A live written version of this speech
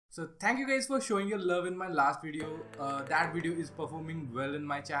So thank you guys for showing your love in my last video. That video is performing well in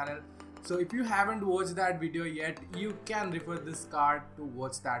my channel. So if you haven't watched that video yet, you can refer this card to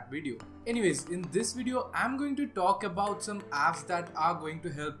watch that video. Anyways, in this video, I'm going to talk about some apps that are going to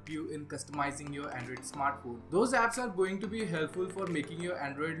help you in customizing your Android smartphone. Those apps are going to be helpful for making your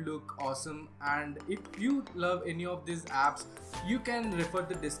Android look awesome, and if you love any of these apps, you can refer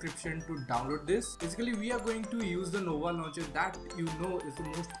the description to download this. Basically, we are going to use the Nova launcher that you know is the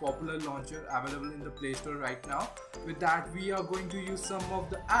most popular launcher available in the Play Store right now. With that, we are going to use some of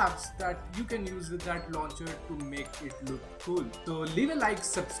the apps that you can use with that launcher to make it look cool. So leave a like,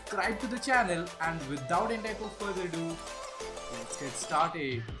 subscribe to the channel, and without any type of further ado, let's get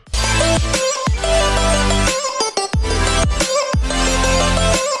started.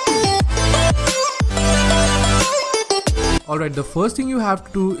 Alright, the first thing you have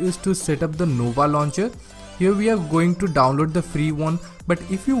to do is to set up the Nova launcher. Here we are going to download the free one, but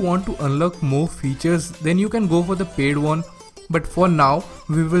if you want to unlock more features, then you can go for the paid one. But for now,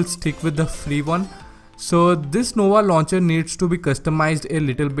 we will stick with the free one. So this Nova launcher needs to be customized a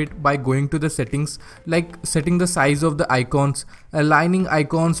little bit by going to the settings, like setting the size of the icons, aligning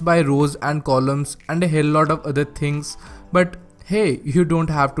icons by rows and columns, and a hell lot of other things. But hey, you don't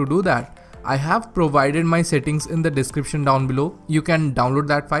have to do that. I have provided my settings in the description down below. You can download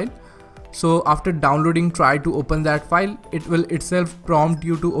that file. So after downloading, try to open that file. It will itself prompt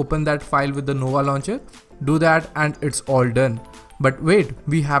you to open that file with the Nova launcher. Do that and it's all done. But wait,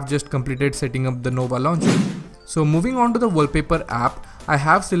 we have just completed setting up the Nova launcher. So moving on to the Wallpaper app, I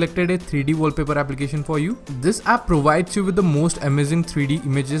have selected a 3D wallpaper application for you. This app provides you with the most amazing 3D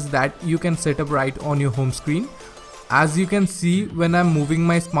images that you can set up right on your home screen. As you can see, when I'm moving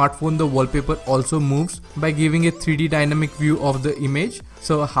my smartphone, the wallpaper also moves by giving a 3D dynamic view of the image.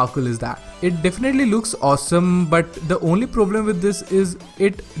 So how cool is that? It definitely looks awesome, but the only problem with this is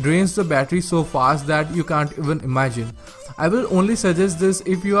it drains the battery so fast that you can't even imagine. I will only suggest this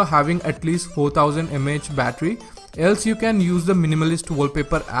if you are having at least 4000 mAh battery, else you can use the Minimalist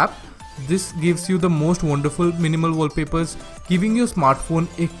Wallpaper app. This gives you the most wonderful minimal wallpapers, giving your smartphone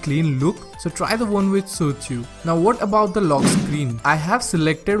a clean look. So try the one which suits you. Now what about the Lockscreen? I have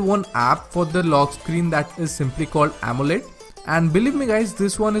selected one app for the Lockscreen that is simply called AMOLED. And believe me guys,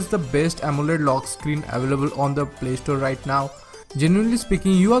 this one is the best AMOLED lock screen available on the Play Store right now. Genuinely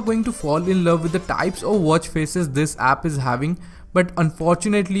speaking, you are going to fall in love with the types of watch faces this app is having. But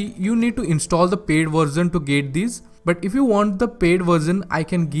unfortunately, you need to install the paid version to get these. But if you want the paid version, I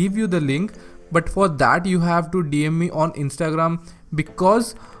can give you the link. But for that, you have to DM me on Instagram,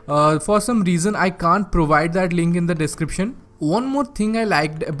 because for some reason I can't provide that link in the description. One more thing I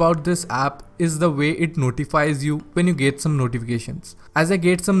liked about this app is the way it notifies you when you get some notifications. As I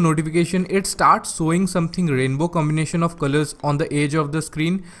get some notification, it starts showing something rainbow combination of colors on the edge of the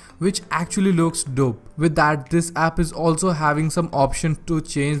screen, which actually looks dope. With that, this app is also having some options to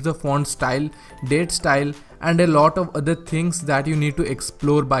change the font style, date style, and a lot of other things that you need to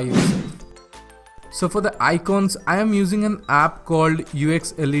explore by yourself. So for the icons, I am using an app called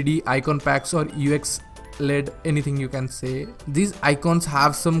UX LED Icon Packs, or UX LED, anything you can say. These icons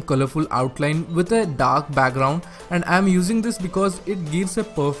have some colorful outline with a dark background, and I am using this because it gives a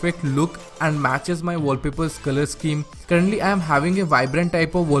perfect look and matches my wallpaper's color scheme. Currently I am having a vibrant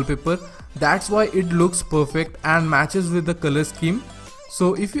type of wallpaper, that's why it looks perfect and matches with the color scheme.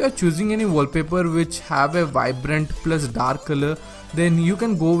 So if you are choosing any wallpaper which have a vibrant plus dark color, then you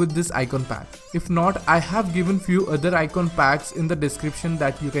can go with this icon pack. If not, I have given few other icon packs in the description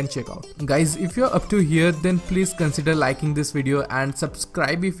that you can check out. Guys, if you're up to here, then please consider liking this video and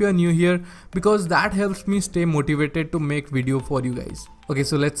subscribe if you're new here, because that helps me stay motivated to make video for you guys. Okay,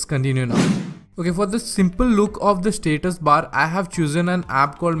 so let's continue now. Okay, for the simple look of the status bar, I have chosen an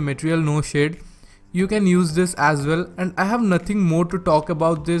app called Material No Shade. You can use this as well, and I have nothing more to talk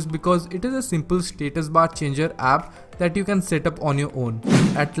about this because it is a simple status bar changer app that you can set up on your own.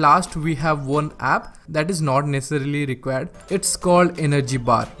 At last, we have one app that is not necessarily required. It's called Energy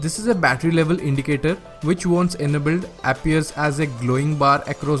Bar. This is a battery level indicator which, once enabled, appears as a glowing bar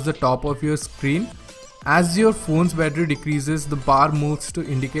across the top of your screen. As your phone's battery decreases, the bar moves to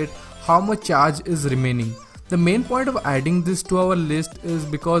indicate how much charge is remaining. The main point of adding this to our list is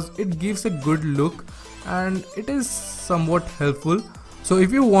because it gives a good look and it is somewhat helpful. So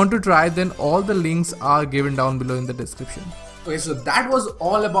if you want to try, then all the links are given down below in the description. Okay, so that was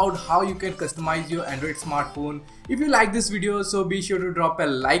all about how you can customize your Android smartphone. If you like this video, so be sure to drop a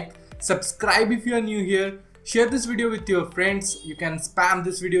like, subscribe if you are new here, share this video with your friends, you can spam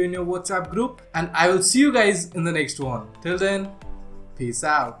this video in your WhatsApp group, and I will see you guys in the next one. Till then, peace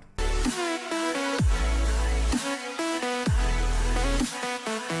out.